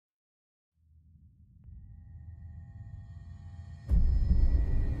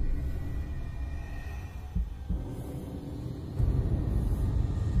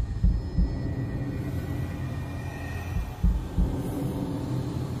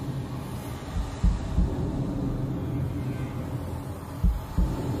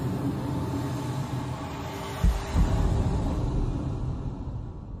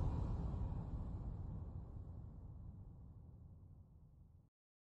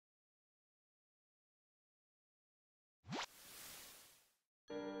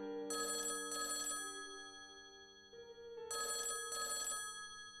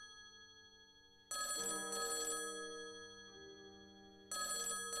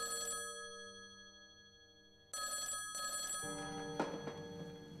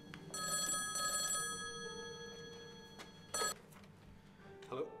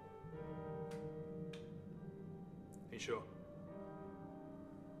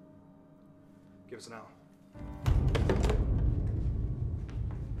Give us an hour.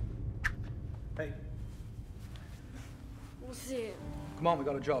 Hey. What's it? Come on, we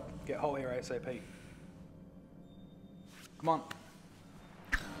got a job. Get Holt here ASAP. Come on.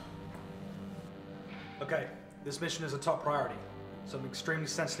 Okay, this mission is a top priority. Some extremely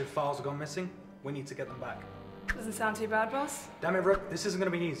sensitive files have gone missing. We need to get them back. Doesn't sound too bad, boss. Damn it, Rook, this isn't going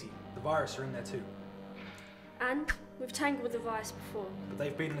to be easy. The virus are in there too. And we've tangled with the virus before. But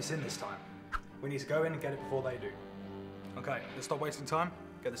they've beaten us in this time. We need to go in and get it before they do. Okay, let's stop wasting time.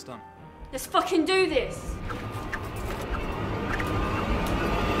 Get this done. Let's fucking do this!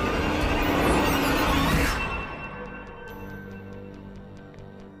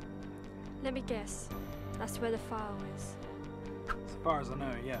 Let me guess. That's where the file is. As far as I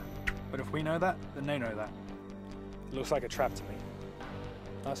know, yeah. But if we know that, then they know that. It looks like a trap to me.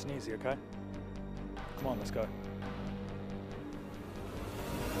 Nice and easy, okay? Come on, let's go.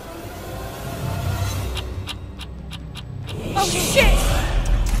 Oh shit!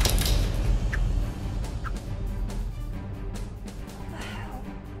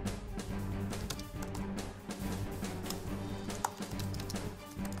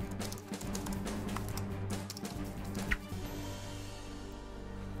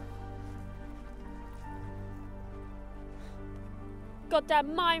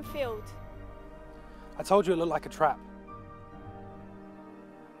 Goddamn minefield. I told you it looked like a trap.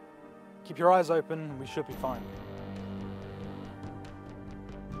 Keep your eyes open and we should be fine.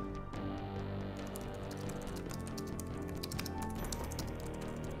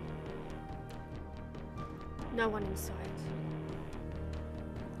 No one inside.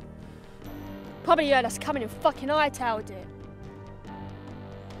 Probably heard us coming and fucking hightailed it.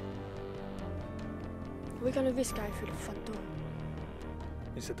 Are we gonna risk going through the front door?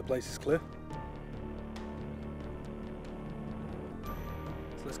 You said the place is clear? So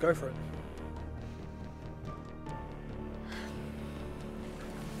let's go for it.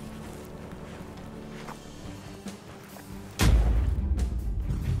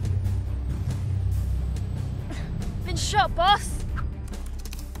 Been shot, boss!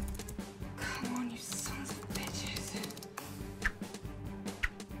 Come on, you sons of bitches.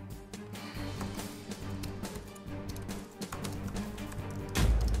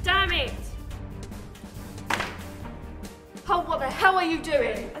 Damn it! Holt, what the hell are you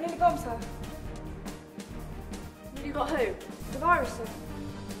doing? I nearly got him, sir. You got who? The virus, sir.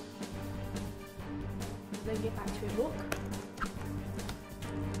 Then get back to it, look.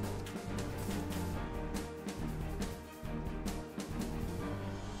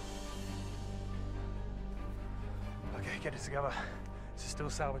 Okay, get it together. This is still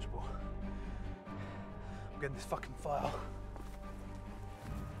salvageable. I'm getting this fucking file.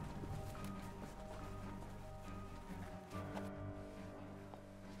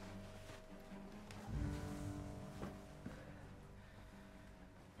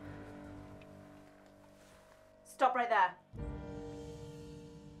 Stop right there.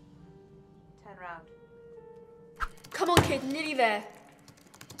 Turn round. Come on, kid, nearly there.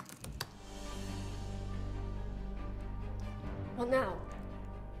 What now?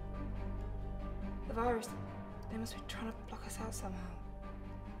 The virus. They must be trying to block us out somehow.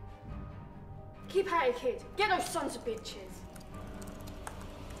 Keep at it, kid. Get those sons of bitches.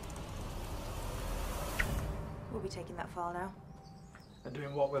 We'll be taking that file now. And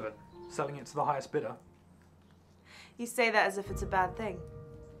doing what with it? Selling it to the highest bidder? You say that as if it's a bad thing.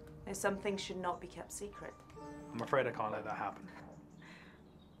 No, some things should not be kept secret. I'm afraid I can't let that happen.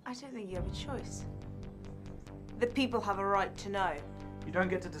 I don't think you have a choice. The people have a right to know. You don't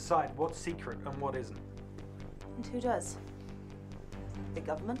get to decide what's secret and what isn't. And who does? The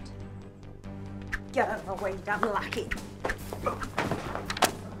government? Get out of my way, you damn lackey! I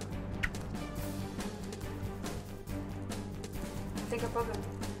think I've got them.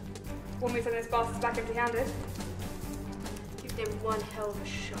 Want me to send those bastards back empty-handed? Give them one hell of a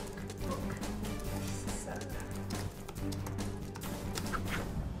shock. Look. So.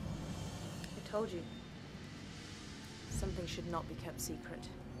 I told you. Something should not be kept secret.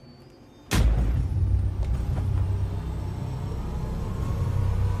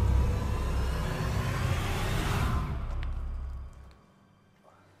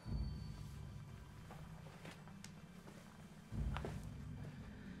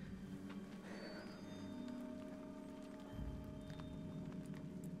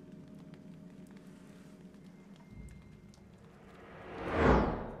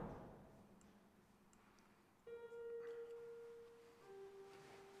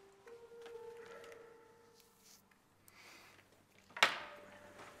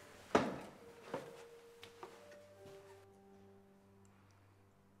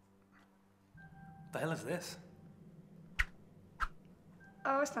 The hell is this?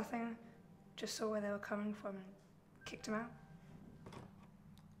 Oh, it's nothing. Just saw where they were coming from and kicked them out.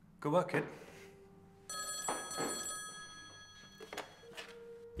 Good work, kid.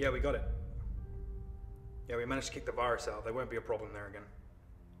 Yeah, we got it. Yeah, we managed to kick the virus out. There won't be a problem there again.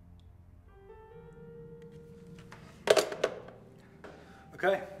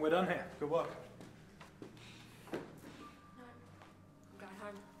 Okay, we're done here. Good work.